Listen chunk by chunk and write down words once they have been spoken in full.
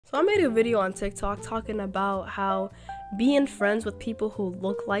So I made a video on TikTok talking about how being friends with people who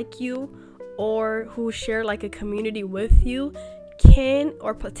look like you or who share like a community with you can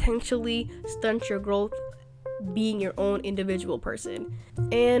or potentially stunt your growth being your own individual person.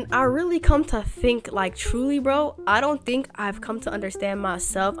 And I really come to think, like, truly, bro, I don't think I've come to understand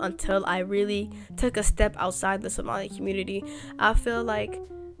myself until I really took a step outside the Somali community. I feel like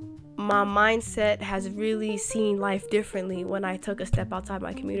my mindset has really seen life differently when I took a step outside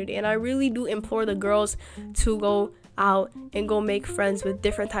my community. And I really do implore the girls to go out and go make friends with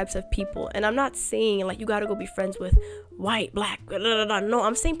different types of people. And I'm not saying like you gotta go be friends with white, black, blah, blah, blah. No,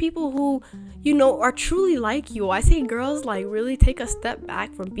 I'm saying people who, you know, are truly like you. I say girls, like, really take a step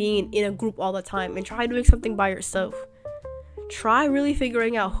back from being in a group all the time and try doing something by yourself. Try really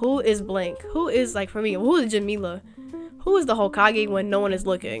figuring out who is blank, who is, like, for me, who is Jamila, who is the Hokage when no one is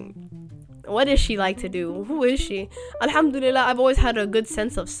looking. What does she like to do? Who is she? Alhamdulillah, I've always had a good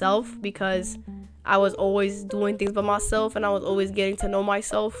sense of self because I was always doing things by myself and I was always getting to know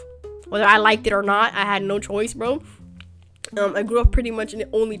myself. Whether I liked it or not, I had no choice, bro. I grew up pretty much an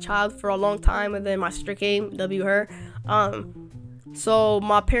only child for a long time, and then my sister came, W her. So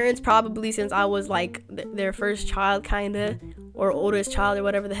my parents probably, since I was like their first child kinda, or oldest child or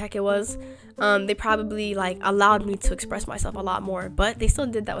whatever the heck it was, they probably like allowed me to express myself a lot more, but they still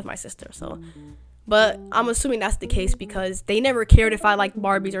did that with my sister. So, but I'm assuming that's the case because they never cared if I liked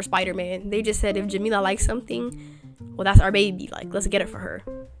Barbies or Spider-Man. They just said if Jamila likes something, well, that's our baby, like, let's get it for her.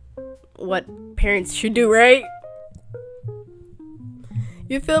 What parents should do, right?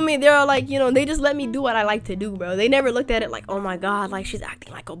 You feel me? They're like, you know, they just let me do what I like to do, bro. They never looked at it like, oh my god, like she's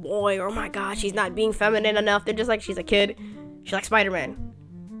acting like a boy, or oh my god, she's not being feminine enough. They're just like, she's a kid, she likes Spider-Man,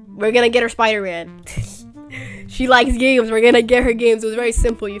 we're gonna get her Spider-Man. She likes games, we're gonna get her games. It was very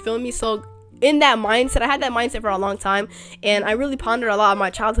simple, you feel me? So in that mindset, I had that mindset for a long time, and I really pondered a lot of my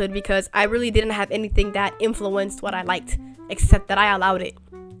childhood because I really didn't have anything that influenced what I liked, except that I allowed it,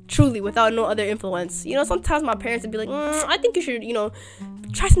 truly, without no other influence. You know, sometimes my parents would be like, I think you should, you know,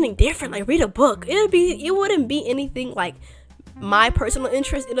 try something different, like read a book. It wouldn't be anything like my personal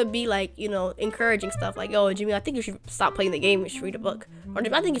interest. It'll be like, you know, encouraging stuff like, yo, Jimmy, I think you should stop playing the game, you should read a book, or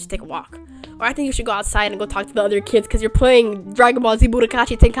I think you should take a walk, or I think you should go outside and go talk to the other kids because you're playing Dragon Ball Z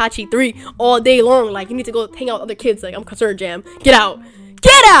Budokashi Tenkaichi 3 all day long. Like, you need to go hang out with other kids. Like, I'm concerned, Jam, get out,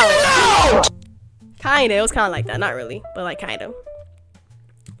 kinda. It was kind of like that, not really, but like kind of.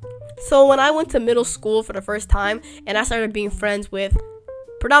 So when I went to middle school for the first time and I started being friends with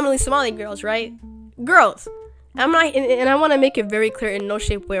predominantly Somali girls, right? Girls. I'm not, and I want to make it very clear in no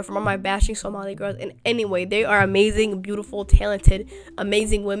shape, way, from my bashing Somali girls in any way. They are amazing, beautiful, talented,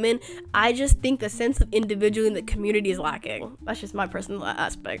 amazing women. I just think the sense of individuality in the community is lacking. That's just my personal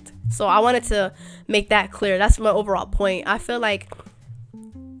aspect. So I wanted to make that clear. That's my overall point. I feel like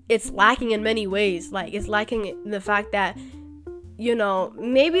it's lacking in many ways. Like, it's lacking in the fact that, you know,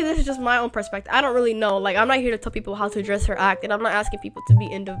 maybe this is just my own perspective. I don't really know. Like, I'm not here to tell people how to dress or act, and I'm not asking people to be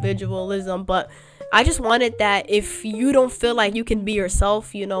individualism, but I just wanted that if you don't feel like you can be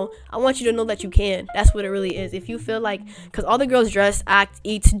yourself, you know, I want you to know that you can. That's what it really is. If you feel like, because all the girls dress, act,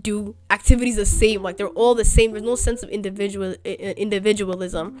 eat, do activities the same, like they're all the same. There's no sense of individualism.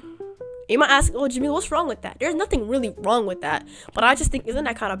 You might ask, oh, Jamil, what's wrong with that? There's nothing really wrong with that. But I just think, isn't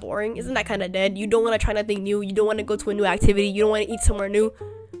that kind of boring? Isn't that kind of dead? You don't want to try nothing new. You don't want to go to a new activity. You don't want to eat somewhere new.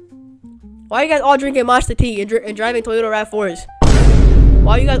 Why are you guys all drinking matcha tea and driving Toyota RAV4s?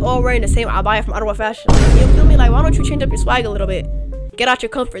 Why are you guys all wearing the same abaya from Ottawa Fashion? You feel me? Like, why don't you change up your swag a little bit? Get out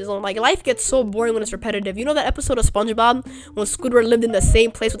your comfort zone. Like, life gets so boring when it's repetitive. You know that episode of SpongeBob when Squidward lived in the same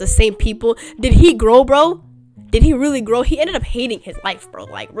place with the same people? Did he grow, bro? Did he really grow? He ended up hating his life, bro.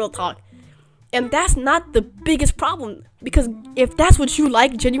 Like, real talk. And that's not the biggest problem, because if that's what you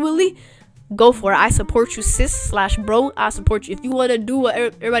like genuinely, go for it. I support you, sis/bro. I support you. If you want to do what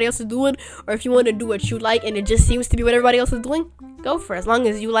everybody else is doing, or if you want to do what you like and it just seems to be what everybody else is doing, go for it, as long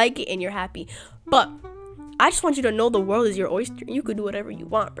as you like it and you're happy. But I just want you to know the world is your oyster. You could do whatever you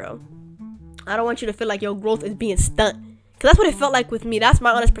want, bro. I don't want you to feel like your growth is being stunt, because that's what it felt like with me. That's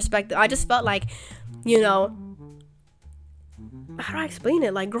my honest perspective. I just felt like, you know, how do I explain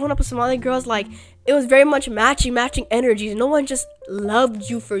it? Like, growing up with Somali girls, like, it was very much matching energies. No one just loved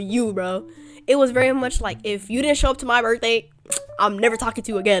you for you, bro. It was very much like, if you didn't show up to my birthday, I'm never talking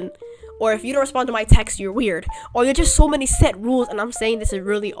to you again. Or if you don't respond to my text, you're weird. Or there's just so many set rules, and I'm saying this is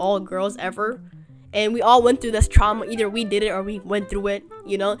really all girls ever. And we all went through this trauma. Either we did it or we went through it,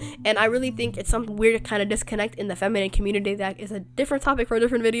 you know? And I really think it's something weird kind of disconnect in the feminine community. That is a different topic for a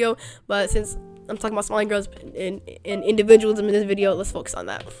different video. But since I'm talking about Somali girls and individualism in this video, let's focus on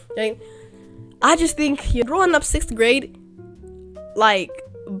that, okay? I just think you're growing up 6th grade, like,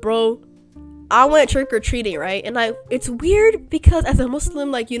 bro, I went trick-or-treating, right? And it's weird because as a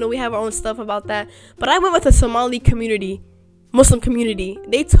Muslim, like, you know, we have our own stuff about that. But I went with a Somali community, Muslim community.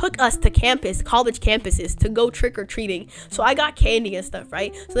 They took us to college campuses to go trick-or-treating. So I got candy and stuff,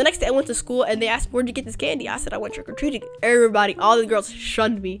 right? So the next day I went to school and they asked, where'd you get this candy? I said, I went trick-or-treating. Everybody, all the girls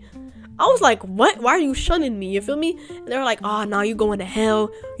shunned me. I was like, what? Why are you shunning me? You feel me? And they were like, oh, no, you going to hell.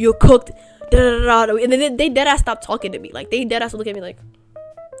 You're cooked. Da, da, da. And then they dead ass stopped talking to me. Like, they dead ass look at me like,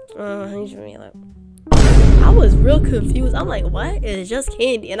 I was real confused. I'm like, what? It's just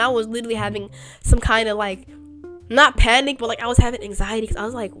candy. And I was literally having some kind of like, not panic, but like I was having anxiety because I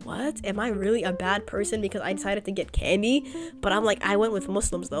was like, what? Am I really a bad person because I decided to get candy? But I'm like, I went with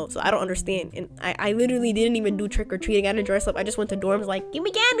Muslims though, so I don't understand. And I literally didn't even do trick-or-treating. I didn't dress up. I just went to dorms like, give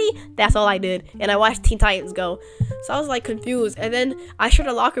me candy. That's all I did. And I watched Teen Titans Go. So I was like confused. And then I shared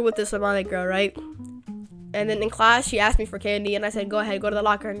a locker with this Somali girl, right? And then in class, she asked me for candy, and I said, go ahead, go to the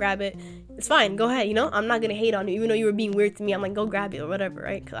locker and grab it. It's fine, go ahead, you know? I'm not gonna hate on you, even though you were being weird to me. I'm like, go grab it or whatever,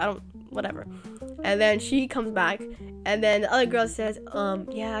 right? Because I don't, whatever. And then she comes back, and then the other girl says,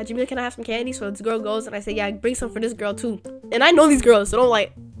 yeah, Jamila, can I have some candy? So this girl goes, and I say, yeah, bring some for this girl too. And I know these girls, so don't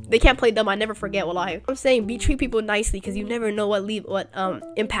like, they can't play dumb. I never forget, wallahi. I'm saying, treat people nicely, because you never know what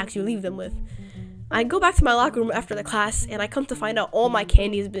impacts you leave them with. I go back to my locker room after the class, and I come to find out all my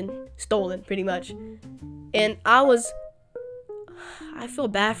candy has been stolen, pretty much. And I feel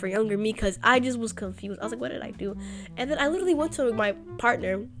bad for younger me because I just was confused. I was like, what did I do? And then I literally went to my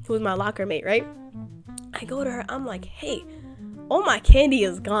partner, who was my locker mate, right? I go to her, I'm like, hey, all my candy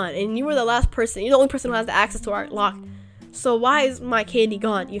is gone. And you were the last person, you're the only person who has the access to our lock. So why is my candy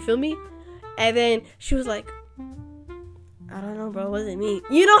gone? You feel me? And then she was like, I don't know, bro, it wasn't me.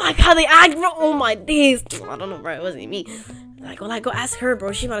 You know, like how they act, bro. Oh my days. I don't know, bro, it wasn't me. Like, well, I go ask her,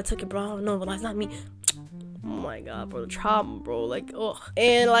 bro. She might have took it, bro. I don't know, but that's not me. Oh my god, bro, the trauma, bro, like, ugh.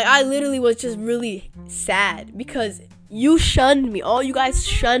 And like, I literally was just really sad because you shunned me. All you guys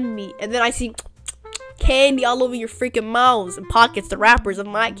shunned me. And then I see candy all over your freaking mouths and pockets, the wrappers of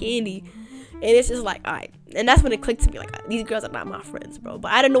my candy. And it's just like, alright. And that's when it clicked to me, like, these girls are not my friends, bro.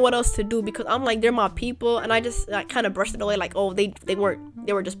 But I didn't know what else to do because I'm like, they're my people. And I just like, kind of brushed it away like, oh, they weren't.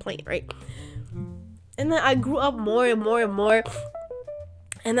 They were just playing, right? And then I grew up more and more and more.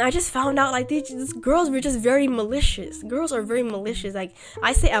 And I just found out, like, these girls were just very malicious. Girls are very malicious. Like,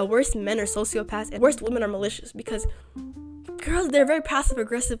 I say at worst, men are sociopaths, and worst, women are malicious. Because girls, they're very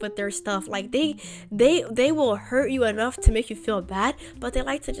passive-aggressive with their stuff. Like, they will hurt you enough to make you feel bad, but they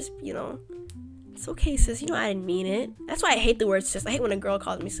like to just, you know, it's okay, sis. You know, I didn't mean it. That's why I hate the word sis. I hate when a girl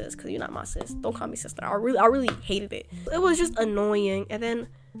calls me sis, because you're not my sis. Don't call me sister. I really hated it. It was just annoying. And then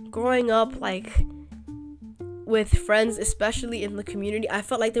growing up, like, with friends, especially in the community, I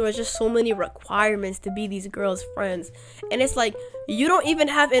felt like there was just so many requirements to be these girls' friends. And it's like, you don't even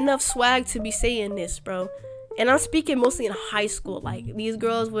have enough swag to be saying this, bro. And I'm speaking mostly in high school. Like, these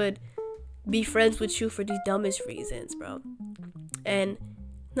girls would be friends with you for the dumbest reasons, bro. And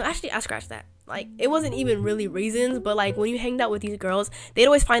no, actually, I scratched that. Like, it wasn't even really reasons, but like, when you hanged out with these girls, they'd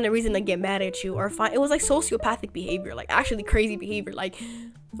always find a reason to get mad at you, or it was like sociopathic behavior, like actually crazy behavior. Like,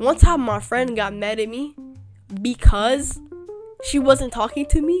 one time my friend got mad at me because she wasn't talking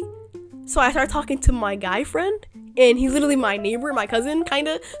to me, so I started talking to my guy friend, and he's literally my neighbor, my cousin, kind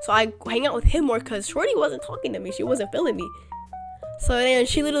of. So I hang out with him more because shorty wasn't talking to me. She wasn't feeling me. So then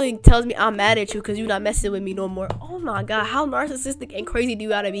she literally tells me, I'm mad at you because you're not messing with me no more. Oh my god, how narcissistic and crazy do you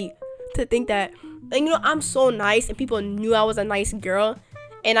gotta be to think that? And you know, I'm so nice, and people knew I was a nice girl,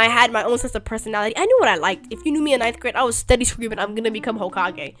 and I had my own sense of personality. I knew what I liked. If you knew me in 9th grade, I was steady screaming, I'm gonna become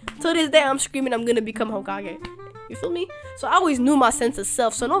Hokage. To this day, I'm screaming, I'm gonna become Hokage. You feel me? So I always knew my sense of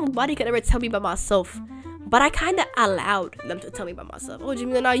self, so nobody could ever tell me about myself. But I kind of allowed them to tell me about myself. Oh,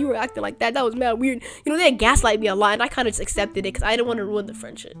 Jamila, now you were acting like that. That was mad weird. You know, they gaslight me a lot, and I kind of just accepted it because I didn't want to ruin the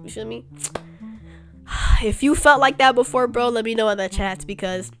friendship. You feel me? If you felt like that before, bro, let me know in the chats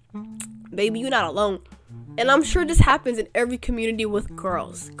because, baby, you're not alone. And I'm sure this happens in every community with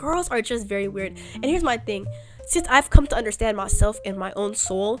girls. Girls are just very weird. And here's my thing. Since I've come to understand myself and my own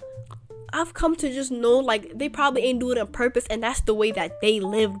soul, I've come to just know, like, they probably ain't doing it on purpose, and that's the way that they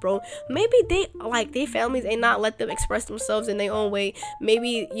live, bro. Maybe they, like, their families ain't not let them express themselves in their own way.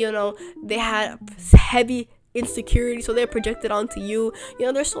 Maybe, you know, they had heavy insecurity, so they're projected onto you. You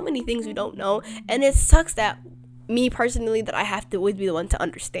know, there's so many things we don't know, and it sucks that me personally, that I have to always be the one to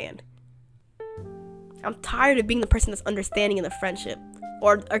understand. I'm tired of being the person that's understanding in the friendship,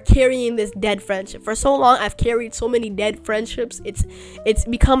 or carrying this dead friendship. For so long, I've carried so many dead friendships. It's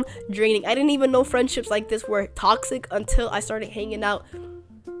become draining. I didn't even know friendships like this were toxic until I started hanging out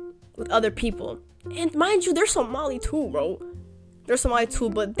with other people. And mind you, they're Somali too, bro. They're somebody too,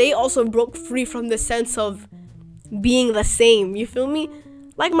 but they also broke free from the sense of being the same. You feel me?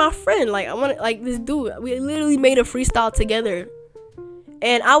 Like my friend, like I want like this dude. We literally made a freestyle together,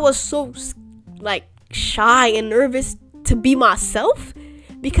 and I was so like shy and nervous to be myself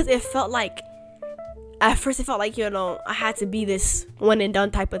because it felt like at first it felt like, you know, I had to be this one and done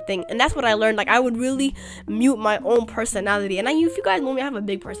type of thing. And that's what I learned. Like I would really mute my own personality. And if you guys know me, I have a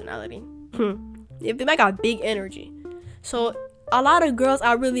big personality. I got big energy. So a lot of girls,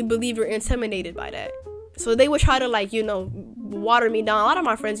 I really believe, were intimidated by that. So they would try to, like, you know, water me down. A lot of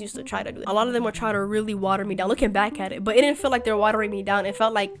my friends used to try to do that. A lot of them would try to really water me down, looking back at it. But it didn't feel like they were watering me down. It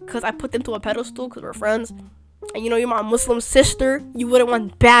felt like because I put them to a pedestal because we're friends. And, you know, you're my Muslim sister. You wouldn't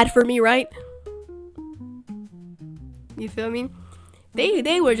want bad for me, right? You feel me?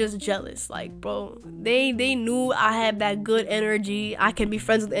 They were just jealous. Like, bro, they knew I had that good energy. I can be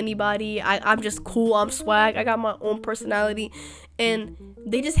friends with anybody. I'm just cool. I'm swag. I got my own personality. And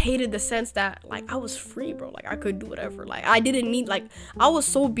they just hated the sense that, like, I was free, bro. Like, I could do whatever. Like, I didn't need, like, I was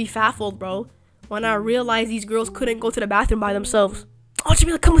so befuddled, bro, when I realized these girls couldn't go to the bathroom by themselves. Oh,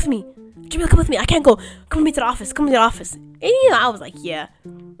 Jamila, come with me. Jamila, come with me. I can't go. Come with me to the office. Come to the office. And, you know, I was like, yeah.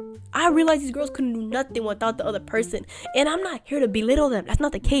 I realized these girls couldn't do nothing without the other person. And I'm not here to belittle them. That's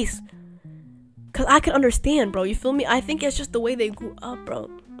not the case. Because I can understand, bro. You feel me? I think it's just the way they grew up, bro.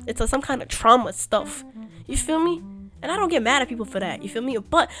 It's some kind of trauma stuff. You feel me? And I don't get mad at people for that. You feel me?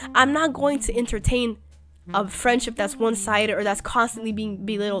 But I'm not going to entertain a friendship that's one-sided or that's constantly being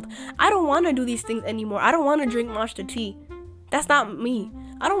belittled. I don't want to do these things anymore. I don't want to drink matcha tea. That's not me.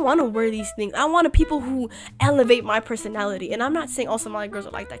 I don't want to wear these things. I want people who elevate my personality. And I'm not saying all Somali girls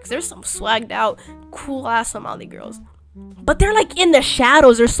are like that, because there's some swagged out, cool ass Somali girls. But they're like in the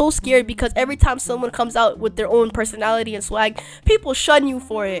shadows. They're so scared because every time someone comes out with their own personality and swag, people shun you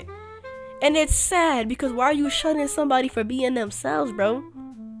for it. And it's sad because why are you shunning somebody for being themselves, bro?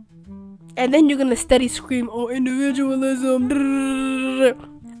 And then you're gonna steady scream, oh, individualism.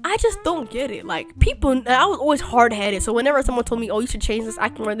 I just don't get it. Like, people, I was always hard-headed. So whenever someone told me, oh, you should change this, I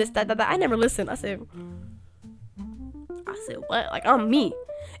can wear this, that, I never listened. I said, what? Like, I'm me.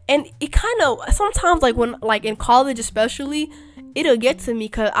 And it kind of, sometimes, like, when, like, in college especially, it'll get to me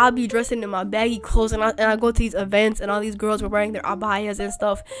because I'll be dressing in my baggy clothes and I go to these events and all these girls were wearing their abayas and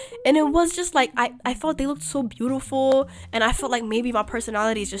stuff. And it was just like, I felt they looked so beautiful. And I felt like maybe my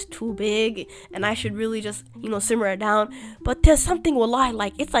personality is just too big and I should really just, you know, simmer it down. But there's something will lie.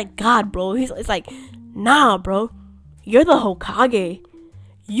 Like, it's like God, bro. It's like, nah, bro. You're the Hokage.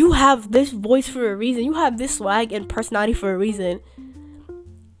 You have this voice for a reason. You have this swag and personality for a reason.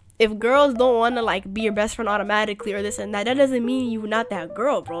 If girls don't want to, like, be your best friend automatically or this and that doesn't mean you're not that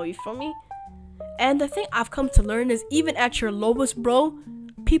girl, bro. You feel me? And the thing I've come to learn is even at your lowest, bro,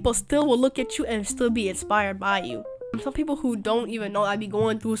 people still will look at you and still be inspired by you. Some people who don't even know I be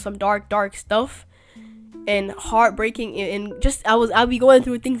going through some dark stuff and heartbreaking and just I'll be going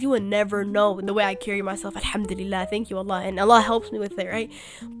through things you would never know the way I carry myself. Alhamdulillah, thank you Allah, and Allah helps me with it, right?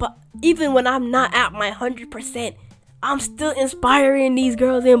 But even when I'm not at my 100%, I'm still inspiring these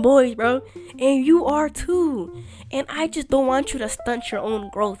girls and boys, bro. And you are too. And I just don't want you to stunt your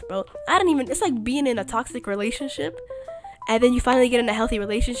own growth, bro. It's like being in a toxic relationship. And then you finally get in a healthy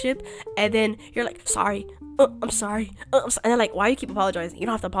relationship. And then you're like, sorry. I'm sorry. And they're like, why do you keep apologizing? You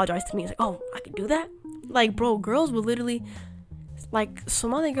don't have to apologize to me. It's like, oh, I can do that? Like, bro, girls will literally... Like,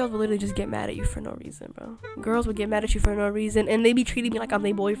 Somali girls will literally just get mad at you for no reason, bro. Girls would get mad at you for no reason, and they be treating me like I'm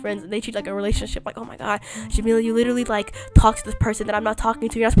their boyfriends, and they treat like a relationship, like, oh my god, Jamila, you literally, like, talk to this person that I'm not talking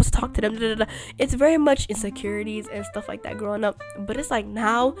to, you're not supposed to talk to them, It's very much insecurities and stuff like that growing up, but it's like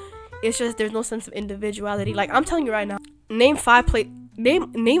now, it's just, there's no sense of individuality. Like, I'm telling you right now, name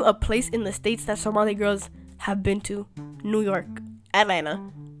a place in the States that Somali girls have been to. New York,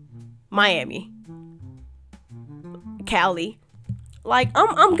 Atlanta, Miami, Cali. Like,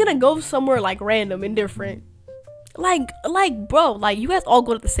 I'm gonna go somewhere, like, random and different. Like, bro, like, you guys all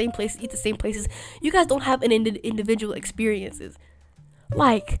go to the same places, eat the same places. You guys don't have individual experiences.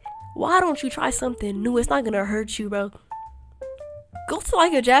 Like, why don't you try something new? It's not gonna hurt you, bro. Go to,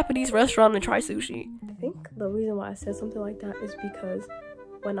 like, a Japanese restaurant and try sushi. I think the reason why I said something like that is because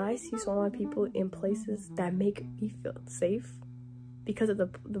when I see so many people in places that make me feel safe, because of the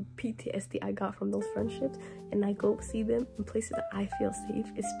PTSD I got from those friendships, and I go see them in places that I feel safe,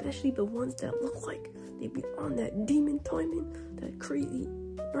 especially the ones that look like they be on that demon timing, that crazy,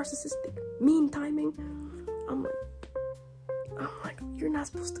 narcissistic, mean timing. I'm like, you're not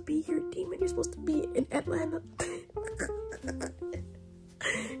supposed to be here, demon. You're supposed to be in Atlanta.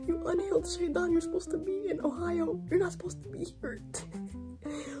 You unhealed shaitan. You're supposed to be in Ohio. You're not supposed to be here.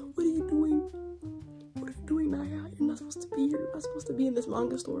 What are you doing? What are you doing, Naya? You're not supposed to be here. You're not supposed to be in this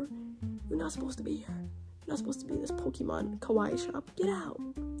manga store. You're not supposed to be here. You're not supposed to be in this Pokemon kawaii shop. Get out.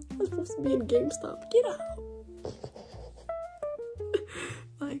 You're not supposed to be in GameStop. Get out.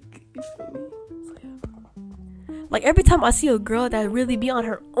 Like, you feel me? So, yeah. Like, every time I see a girl that really be on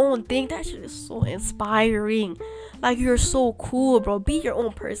her own thing, that shit is so inspiring. Like, you're so cool, bro. Be your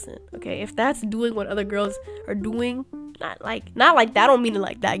own person, okay? If that's doing what other girls are doing, not like that. I don't mean it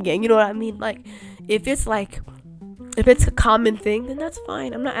like that, gang. You know what I mean? Like, if it's a common thing, then that's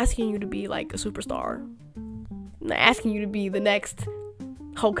fine. I'm not asking you to be like a superstar. I'm not asking you to be the next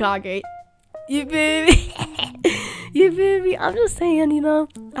Hokage. You feel me? You feel me? I'm just saying, you know,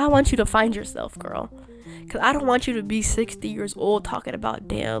 I want you to find yourself, girl. Because I don't want you to be 60 years old talking about,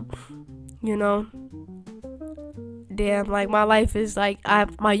 damn, you know, damn, like, my life is like,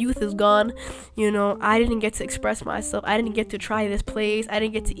 my youth is gone, you know, I didn't get to express myself, I didn't get to try this place, I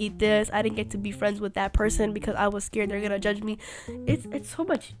didn't get to eat this, I didn't get to be friends with that person because I was scared they're gonna judge me. It's so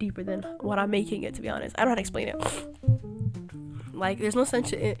much deeper than what I'm making it, to be honest. I don't know how to explain it. Like, there's no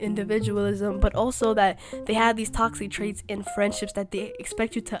sense in individualism, but also that they have these toxic traits in friendships that they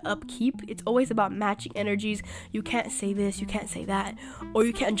expect you to upkeep. It's always about matching energies. You can't say this, you can't say that, or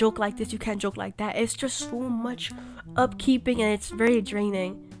you can't joke like this, you can't joke like that. It's just so much upkeeping, and it's very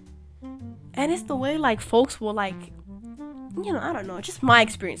draining. And it's the way, like, folks will, like, you know, I don't know, it's just my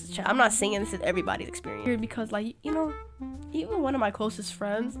experience. I'm not saying this is everybody's experience, because, like, you know, even one of my closest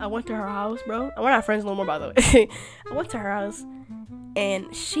friends, I went to her house, bro. We're not friends no more, by the way. I went to her house,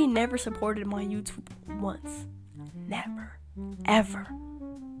 and she never supported my YouTube once. Never. Ever.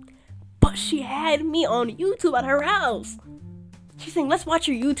 But she had me on YouTube at her house. She's saying, let's watch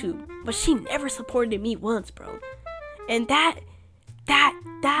your YouTube. But she never supported me once, bro. And that,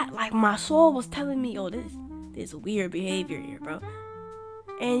 like, my soul was telling me, yo, this is weird behavior here, bro.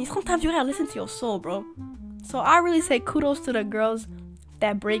 And sometimes you gotta listen to your soul, bro. So I really say kudos to the girls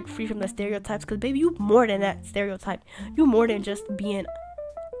that break free from the stereotypes, because baby, you more than that stereotype. You more than just being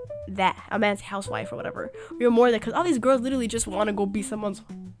that a man's housewife or whatever. You're more than, because all these girls literally just want to go be someone's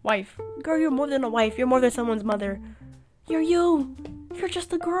wife. Girl, you're more than a wife. You're more than someone's mother. You're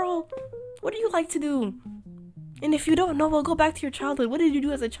just a girl. What do you like to do? And if you don't know, well, go back to your childhood. What did you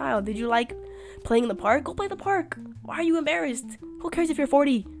do as a child? Did you like playing in the park? Go play the park. Why are you embarrassed? Who cares if you're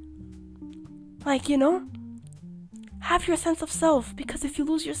 40? Like, you know, have your sense of self, because if you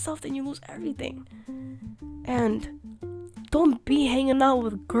lose yourself, then you lose everything. And don't be hanging out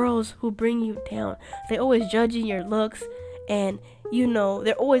with girls who bring you down. They always judging your looks, and, you know,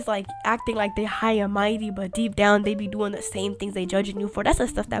 they're always like acting like they're high and mighty, but deep down they be doing the same things they judging you for. That's the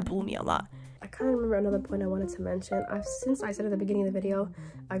stuff that blew me a lot. I kind of remember another point I wanted to mention. Since I said at the beginning of the video,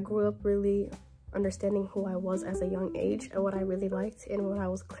 I grew up really understanding who I was as a young age and what I really liked and what I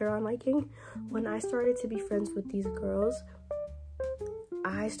was clear on liking. When I started to be friends with these girls,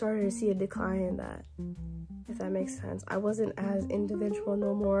 I started to see a decline in that, if that makes sense. I wasn't as individual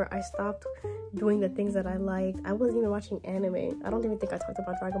no more. I stopped doing the things that I liked. I wasn't even watching anime. I don't even think I talked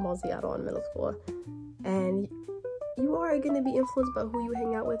about Dragon Ball Z at all in middle school. And you are going to be influenced by who you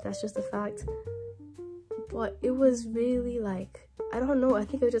hang out with. That's just a fact. But it was really like, I don't know, I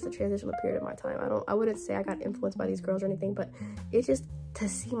think it was just a transitional period of my time. I wouldn't say I got influenced by these girls or anything, but it's just to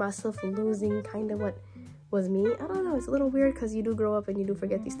see myself losing kind of what was me. I don't know, it's a little weird because you do grow up and you do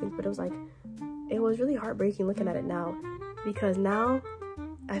forget these things, but it was really heartbreaking looking at it now, because now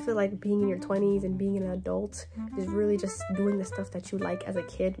I feel like being in your 20s and being an adult is really just doing the stuff that you like as a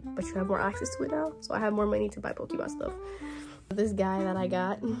kid, but you have more access to it now. So I have more money to buy Pokemon stuff. This guy that I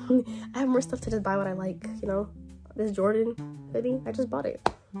got, I have more stuff to just buy what I like, you know. This Jordan hoodie, I just bought it.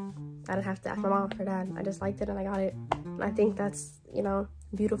 I didn't have to ask my mom or dad. I just liked it and I got it. And I think that's, you know,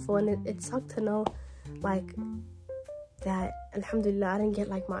 beautiful. And it sucked to know, like, that, alhamdulillah, I didn't get,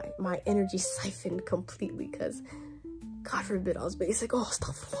 like, my energy siphoned completely, because God forbid I was basic. Oh,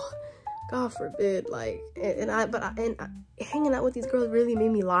 astaghfirullah. God forbid, like, and hanging out with these girls really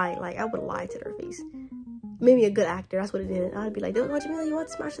made me lie. Like, I would lie to their face. Made me a good actor, that's what it did. I'd be like, "Oh, Jamila, you want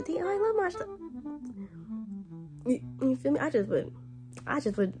to smash the tea? Oh, I love smash the..." You feel me? I just would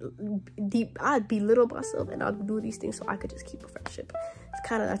I'd belittle myself and I'd do these things so I could just keep a friendship. It's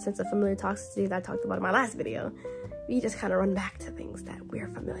kind of that sense of familiar toxicity that I talked about in my last video. We just kind of run back to things that we're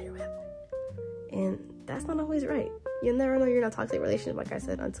familiar with. And that's not always right. You'll never know you're in a toxic relationship, like I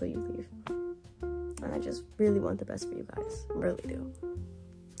said, until you leave. And I just really want the best for you guys. I really do.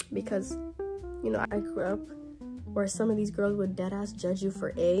 Because, you know, I grew up where some of these girls would deadass judge you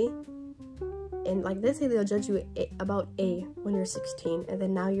for A. And, like, let's say they'll judge you about A when you're 16. And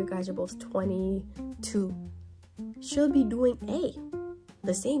then now you guys are both 22. She'll be doing A.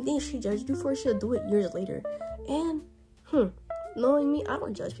 The same thing she judged you for, she'll do it years later. And Knowing me, I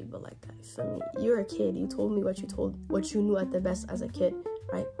don't judge people like that. For me, you're a kid. You told me what you knew at the best as a kid,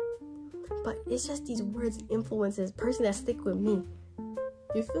 right? But it's just these words and influences, person that stick with me.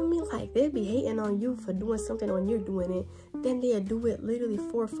 You feel me? Like, they'd be hating on you for doing something when you're doing it. Then they'd do it literally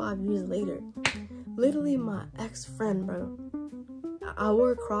 4 or 5 years later. Literally, my ex-friend, bro. I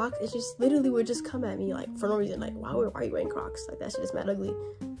wore Crocs. It just literally would just come at me, like, for no reason. Like, why are you wearing Crocs? Like, that shit is mad ugly.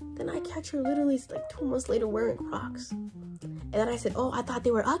 Then I catch her literally, like, 2 months later wearing Crocs. And then I said, oh, I thought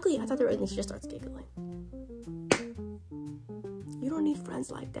they were ugly. And she just starts giggling. You don't need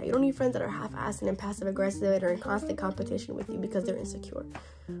friends like that. You don't need friends that are half-assed and passive-aggressive and are in constant competition with you because they're insecure.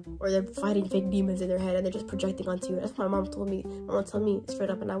 Or they're fighting fake demons in their head and they're just projecting onto you. That's what my mom told me. My mom told me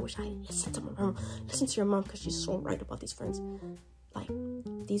straight up, and I wish I listened to my mom. Listen to your mom, because she's so right about these friends. Like,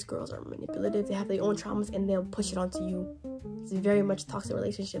 these girls are manipulative. They have their own traumas and they'll push it onto you. It's a very much toxic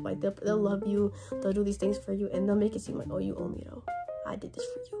relationship. Like, they'll love you, they'll do these things for you, and they'll make it seem like, oh, you owe me though. I did this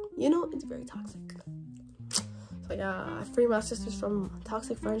for you. You know, it's very toxic. So yeah, I free my sisters from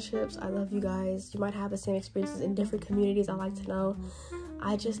toxic friendships. I love you guys. You might have the same experiences in different communities. I like to know.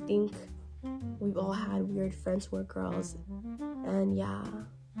 I just think we've all had weird friends who are girls. And yeah,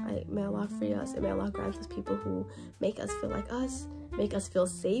 may Allah free us, and may Allah grant us people who make us feel like us, make us feel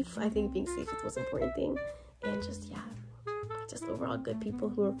safe. I think being safe is the most important thing. And just, yeah, just overall good people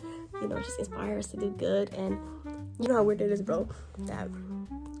who, you know, just inspire us to do good. And you know how weird it is, bro, that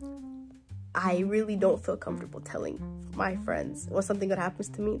I really don't feel comfortable telling my friends when something good happens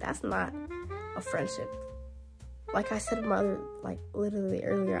to me. That's not a friendship. Like I said in my other, like, literally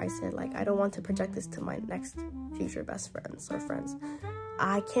earlier, I said, like, I don't want to project this to my next future best friends or friends.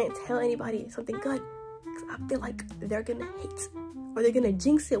 I can't tell anybody something good because I feel like they're gonna hate or they're gonna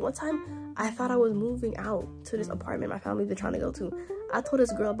jinx it. One time, I thought I was moving out to this apartment my family's been trying to go to. I told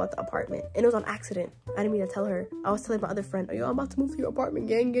this girl about the apartment, and it was on accident. I didn't mean to tell her. I was telling my other friend, "Are you about to move to your apartment?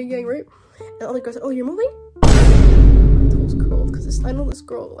 Gang, right?" And the other girl said, "Oh, you're moving?" My toes curled because I know this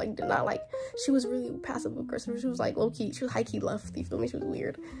girl, like, did not like. She was really passive aggressive. She was like low key. She was high key left. You feel me? She was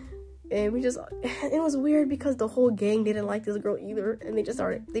weird, and it was weird because the whole gang didn't like this girl either, and they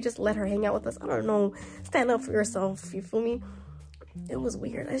just let her hang out with us. I don't know. Stand up for yourself. You feel me? It was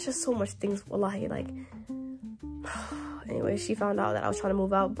weird. It's just so much things. Wallahi, like. Anyway, she found out that I was trying to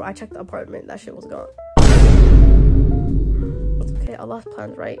move out. Bro, I checked the apartment. That shit was gone. It's okay. Allah's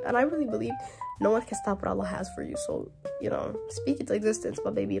plans, right? And I really believe no one can stop what Allah has for you. So, you know, speak it to existence.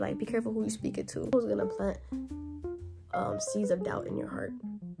 But baby, like, be careful who you speak it to. Who's gonna plant seeds of doubt in your heart?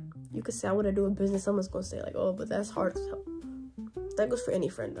 You could say, I want to do a business. Someone's gonna say, like, oh, but that's hard. That goes for any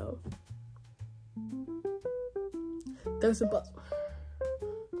friend, though. There's a but.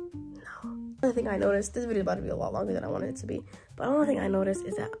 Another thing I noticed, this video is about to be a lot longer than I wanted it to be, but another thing I noticed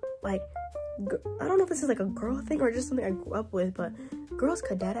is that, like, I don't know if this is like a girl thing or just something I grew up with, but girls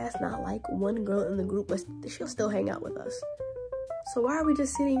could deadass not like one girl in the group, but she'll still hang out with us. So why are we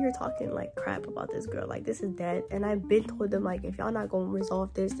just sitting here talking like crap about this girl? Like, this is dead. And I've been told them, like, if y'all not gonna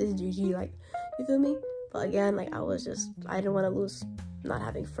resolve this is GG, like, you feel me? But again, like, I didn't want to lose not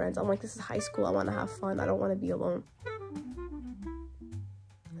having friends. I'm like, this is high school. I want to have fun. I don't want to be alone.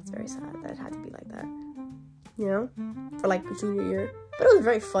 Very sad that it had to be like that, you know, for like junior year. But it was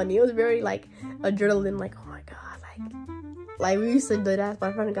very funny. It was very like adrenaline, like, oh my god, like we used to deadass.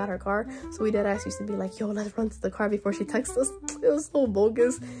 My friend got her car, so we deadass used to be like, yo, let's run to the car before she texts us. It was so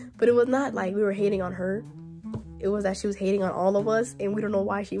bogus, but it was not like we were hating on her. It was that she was hating on all of us, and we don't know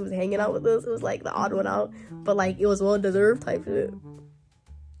why she was hanging out with us. It was like the odd one out, but like it was well deserved type shit.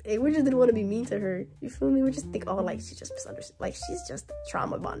 And we just didn't want to be mean to her. You feel me? We just think, oh, like, she's just misunderstood. Like, she's just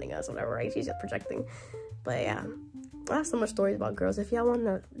trauma bonding us, whatever, right? She's just projecting. But yeah, I have so much stories about girls. If y'all want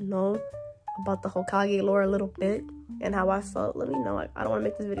to know about the Hokage lore a little bit and how I felt, let me know. I don't want to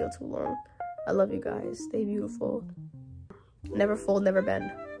make this video too long. I love you guys. Stay beautiful. Never fold, never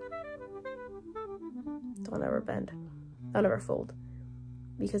bend. Don't ever bend. Don't ever fold.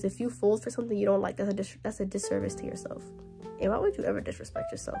 Because if you fold for something you don't like, that's a disservice to yourself. And why would you ever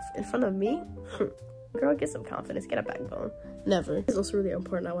disrespect yourself in front of me? Girl, get some confidence, get a backbone. Never. It's also really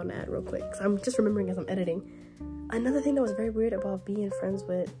important. I want to add real quick because I'm just remembering as I'm editing. Another thing that was very weird about being friends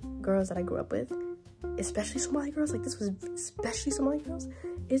with girls that I grew up with, especially Somali girls, like this was especially Somali girls,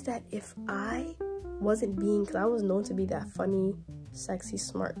 is that if I wasn't being, because I was known to be that funny, sexy,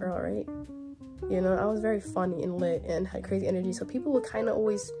 smart girl, right? You know, I was very funny and lit and had crazy energy, so people would kind of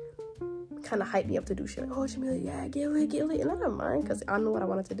always hype me up to do shit. Like, oh, Jamila, yeah, get lit. And I don't mind because I know what I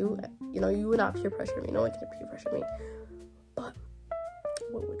wanted to do. You know, you would not peer pressure me. No one can peer pressure me. But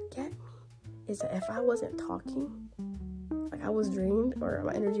what would get me is that if I wasn't talking, like I was drained or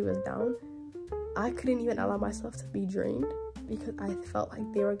my energy was down, I couldn't even allow myself to be drained because I felt like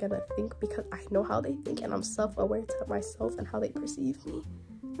they were gonna think, because I know how they think and I'm self-aware to myself and how they perceive me,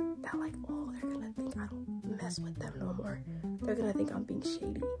 that like, oh, they're gonna think I don't mess with them no more. They're gonna think I'm being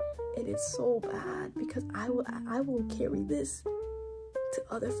shady. And it's so bad because I will carry this to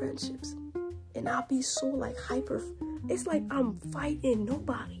other friendships. And I'll be so like hyper. It's like I'm fighting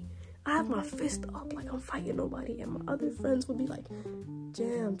nobody. I have my fist up like I'm fighting nobody. And my other friends will be like,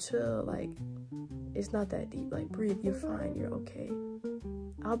 Jam, chill. Like, it's not that deep. Like, breathe. You're fine. You're okay.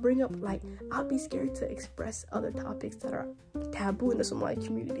 I'll bring up, like, I'll be scared to express other topics that are taboo in the Somali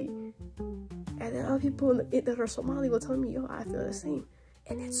community. And then other people that are Somali will tell me, yo, I feel the same.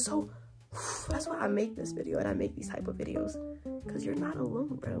 And it's so, that's why I make this video and I make these type of videos. Because you're not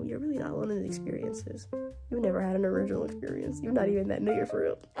alone, bro. You're really not alone in the experiences. You've never had an original experience. You're not even that nigga for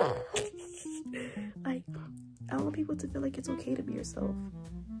real. Like, I want people to feel like it's okay to be yourself.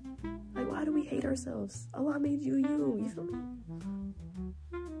 Like, why do we hate ourselves? Allah made you, you feel me?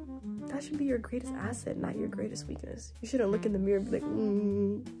 That should be your greatest asset, not your greatest weakness. You shouldn't look in the mirror and be like,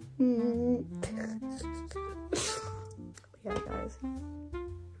 But yeah, guys.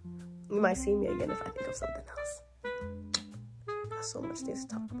 You might see me again if I think of something else. Got so much things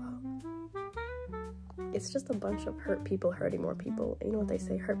to talk about. It's just a bunch of hurt people hurting more people. And you know what they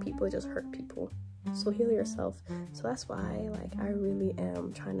say? Hurt people just hurt people. So heal yourself. So that's why, like, I really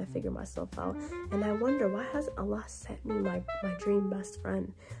am trying to figure myself out. And I wonder, why hasn't Allah sent me my dream best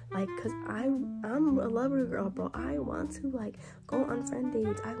friend? Like, because I'm a lover girl, bro. I want to, like, go on friend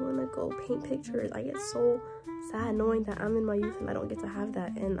dates. I want to go paint pictures. I get so sad knowing that I'm in my youth and I don't get to have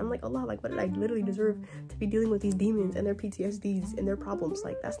that. And I'm like, Allah, like, what did I literally deserve to be dealing with these demons and their PTSDs and their problems?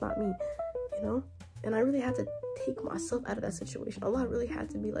 Like, that's not me, you know? And I really had to take myself out of that situation. Allah really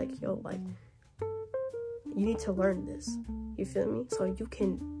had to be like, yo, like, you need to learn this. You feel me? So you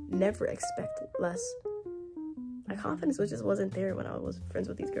can never expect less. My confidence just wasn't there when I was friends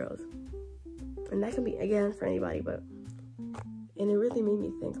with these girls. And that can be, again, for anybody, but... And it really made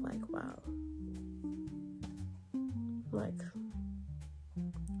me think, like, wow. Like,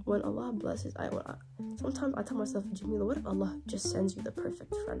 when Allah blesses, sometimes I tell myself, Jamila, what if Allah just sends you the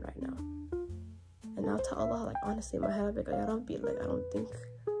perfect friend right now? And I'll tell Allah, like, honestly, in my head, I'll be like, I don't think...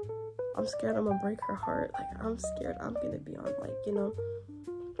 I'm scared I'm gonna break her heart. Like, I'm scared I'm gonna be on, like, you know,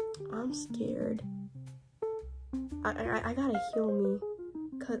 I'm scared. I gotta heal me,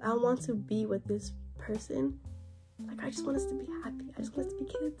 because I want to be with this person. Like, I just want us to be happy. I just want us to be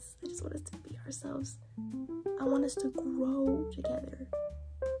kids. I just want us to be ourselves. I want us to grow together.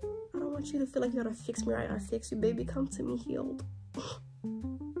 I don't want you to feel like you gotta fix me right. I fix you, baby. Come to me healed.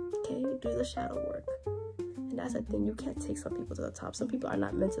 Okay, do the shadow work. And that's the thing, you can't take some people to the top. Some people are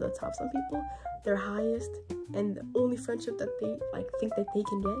not meant to the top. Some people, their highest and the only friendship that they like think that they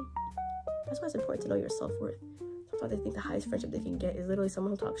can get. That's why it's important to know your self-worth. Sometimes they think the highest friendship they can get is literally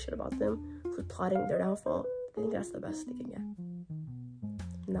someone who talks shit about them, who's plotting their downfall. They think that's the best they can get.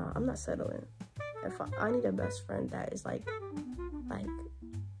 Nah, I'm not settling. If I need a best friend that is like I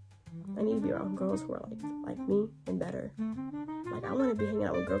need to be around girls who are like me and better. Like, I want to be hanging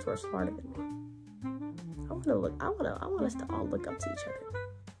out with girls who are smarter than me. I want us to all look up to each other.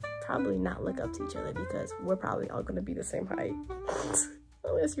 Probably not look up to each other because we're probably all gonna be the same height.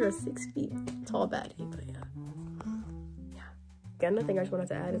 Unless you're a 6 feet tall baddie, but yeah. Another thing I just wanted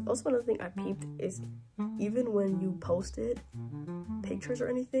to add is also another thing I peeped is even when you posted pictures or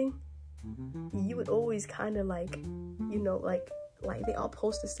anything, you would always kind of like, you know, like they all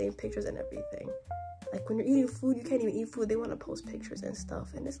post the same pictures and everything. Like, when you're eating food, you can't even eat food. They want to post pictures and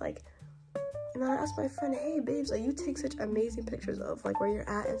stuff, and it's like. And I asked my friend, hey, babes, like, you take such amazing pictures of, like, where you're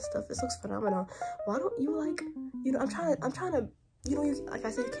at and stuff. This looks phenomenal. Why don't you, like, you know, I'm trying to, you know, like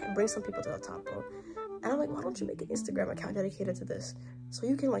I said, you can't bring some people to the top, bro. And I'm like, why don't you make an Instagram account dedicated to this? So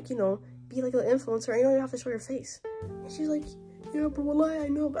you can, like, you know, be, like, an influencer and you don't even have to show your face. And she's like, yeah, bro, wallahi, I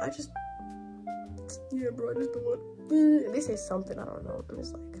know, but I just don't want, and they say something, I don't know. And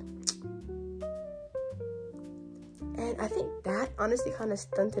it's like, and I think that honestly kind of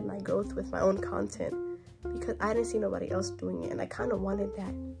stunted my growth with my own content because I didn't see nobody else doing it, and I kind of wanted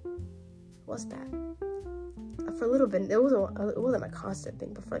that. What's that? For a little bit, it wasn't a constant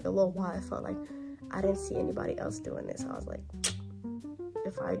thing, but for like a little while, I felt like I didn't see anybody else doing this. So I was like,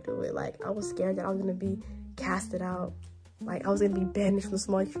 if I do it, like, I was scared that I was gonna be casted out, like I was gonna be banished from the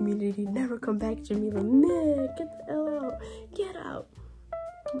small community, never come back, Jamila. Nah, get the hell out, get out.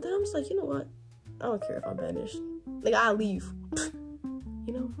 But then I'm just like, you know what? I don't care if I'm banished. Like, I'll leave.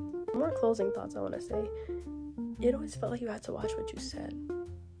 You know? More closing thoughts I want to say. It always felt like you had to watch what you said.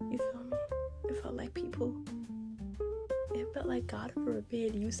 You feel me? It felt like people... fact that, like, God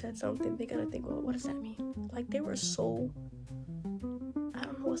forbid you said something, they're gonna think, well, what does that mean? Like, they were so, I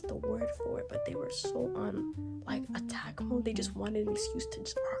don't know what's the word for it, but they were so on, like, attack mode. They just wanted an excuse to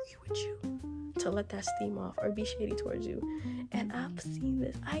just argue with you, to let that steam off or be shady towards you. And I've seen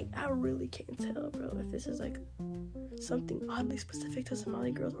this. I really can't tell, bro, if this is, like, something oddly specific to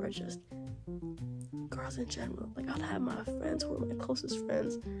Somali girls or just girls in general. Like, I'll have my friends who are my closest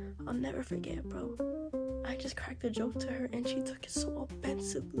friends. I'll never forget, bro. I just cracked a joke to her and she took it so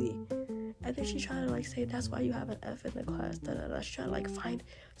offensively. And then she tried to, like, say, that's why you have an F in the class. She tried to, like, find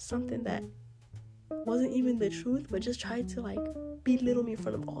something that wasn't even the truth, but just tried to, like, belittle me in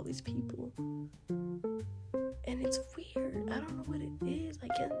front of all these people. And it's weird. I don't know what it is.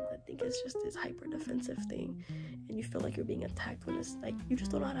 Again, I think it's just this hyper defensive thing, and you feel like you're being attacked when it's like you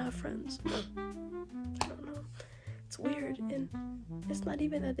just don't know how to have friends. I don't know. It's weird, and it's not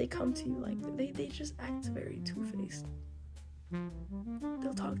even that they come to you like they just act very two-faced.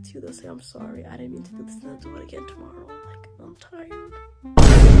 They'll talk to you. They'll say, "I'm sorry. I didn't mean to do this. And I'll do it again tomorrow." Like, I'm tired.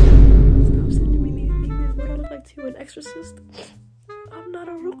 Stop sending me these emails. What I look like to you, an exorcist? I'm not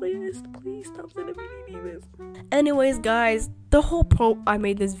a realist. Please stop sending me these emails. Anyways, guys, the whole point I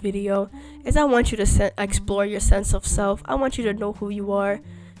made this video is I want you to explore your sense of self. I want you to know who you are,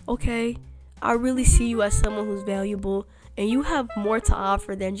 okay? I really see you as someone who's valuable, and you have more to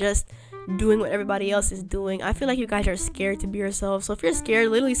offer than just doing what everybody else is doing. I feel like you guys are scared to be yourself. So if you're scared,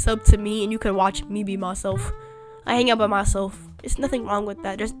 literally sub to me and you can watch me be myself. I hang out by myself. There's nothing wrong with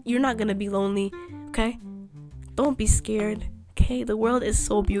that. You're not gonna be lonely, okay? Don't be scared. Okay, the world is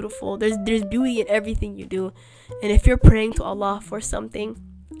so beautiful. There's beauty in everything you do. And if you're praying to Allah for something,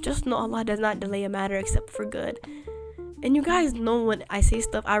 just know Allah does not delay a matter except for good. And you guys know when I say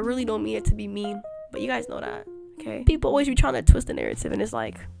stuff, I really don't mean it to be mean, but you guys know that, okay? People always be trying to twist the narrative, and it's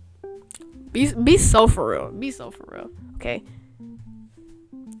like, be so for real. Be so for real, okay?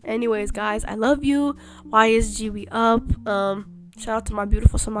 Anyways, guys, I love you. YSG We Up. Shout out to my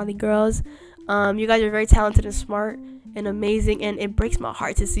beautiful Somali girls. You guys are very talented and smart and amazing, and it breaks my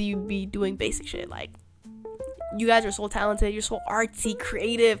heart to see you be doing basic shit. Like, you guys are so talented, you're so artsy,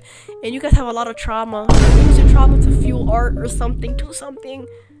 creative, and you guys have a lot of trauma. Use your trauma to fuel art or something. Do something.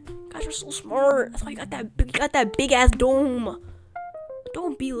 You guys are so smart. That's why you got that big ass dome.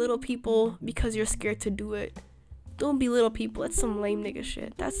 Don't belittle people because you're scared to do it. Don't belittle people. That's some lame nigga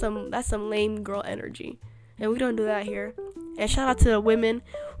shit. That's some lame girl energy, and we don't do that here. And shout out to the women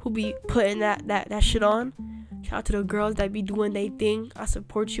who be putting that shit on. Shout out to the girls that be doing their thing. I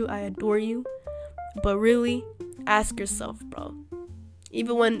support you. I adore you. But really, ask yourself, bro.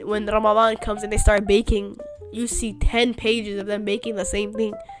 Even when Ramadan comes and they start baking, you see 10 pages of them baking the same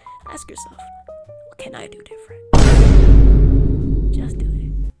thing. Ask yourself, what can I do different? Just do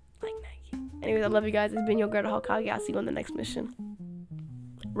it. Like Nike. Anyways, I love you guys. It's been your girl, Hokage. I'll see you on the next mission.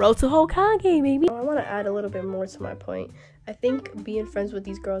 Road to Hokage, baby. I want to add a little bit more to my point. I think being friends with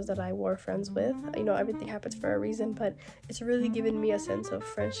these girls that I were friends with, you know, everything happens for a reason, but it's really given me a sense of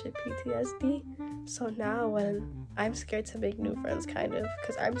friendship PTSD. So now when I'm scared to make new friends, kind of,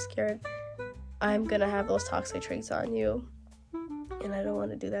 because I'm scared I'm gonna have those toxic traits on you, and I don't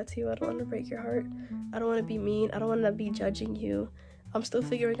want to do that to you. I don't want to break your heart. I don't want to be mean. I don't want to be judging you. I'm still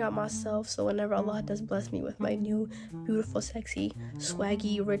figuring out myself, so whenever Allah does bless me with my new beautiful, sexy,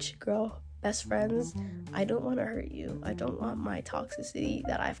 swaggy, rich girl best friends, I don't want to hurt you. I don't want my toxicity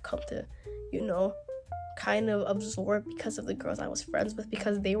that I've come to, you know, kind of absorb because of the girls I was friends with,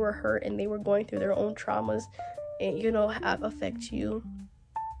 because they were hurt and they were going through their own traumas and, you know, have affect you.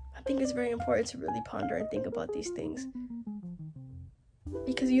 I think it's very important to really ponder and think about these things,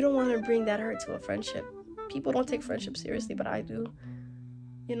 because you don't want to bring that hurt to a friendship. People don't take friendship seriously, but I do,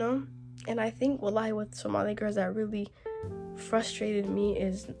 you know. And I think wallahi with Somali girls that really frustrated me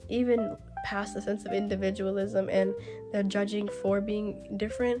is even past the sense of individualism and the judging for being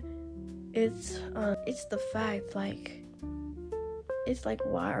different. It's the fact, like, it's like,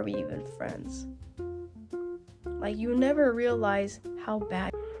 why are we even friends? Like, you never realize how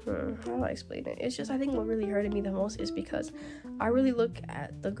bad, how do I explain it? It's just, I think what really hurted me the most is because I really look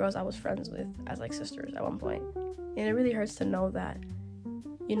at the girls I was friends with as like sisters at one point, and it really hurts to know that,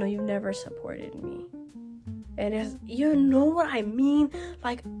 you know, you never supported me. And it's, you know what I mean?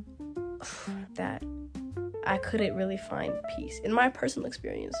 Like, that I couldn't really find peace. In my personal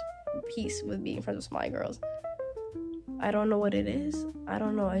experience, peace with being friends with my girls. I don't know what it is. I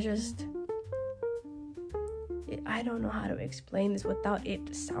don't know. It's just, I don't know how to explain this without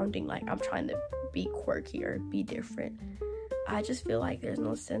it sounding like I'm trying to be quirky or be different. I just feel like there's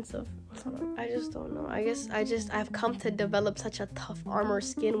no sense of, I just don't know. I guess I've come to develop such a tough armor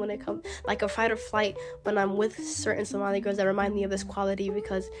skin when it comes, like a fight or flight, when I'm with certain Somali girls that remind me of this quality,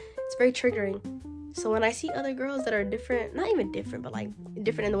 because it's very triggering. So when I see other girls that are different, not even different, but like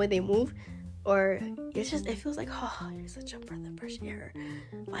different in the way they move, or it feels like, oh, you're such a breath of fresh air.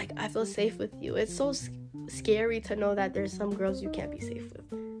 Like, I feel safe with you. It's so scary to know that there's some girls you can't be safe with.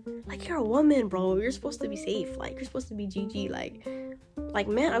 Like, you're a woman, bro. You're supposed to be safe. Like, you're supposed to be GG. Like,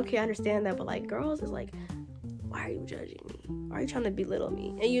 man, okay, I understand that, but like, girls is like, why are you judging me? Why are you trying to belittle me?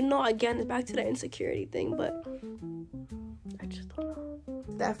 And you know, again, it's back to that insecurity thing, but I just don't know.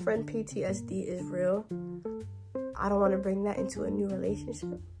 That friend PTSD is real. I don't want to bring that into a new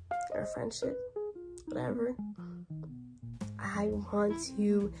relationship or friendship, whatever. I want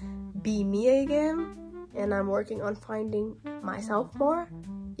to be me again, and I'm working on finding myself more,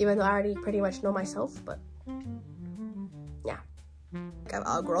 even though I already pretty much know myself. But yeah, I've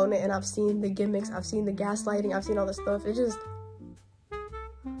outgrown it, and I've seen the gimmicks, I've seen the gaslighting, I've seen all this stuff. It just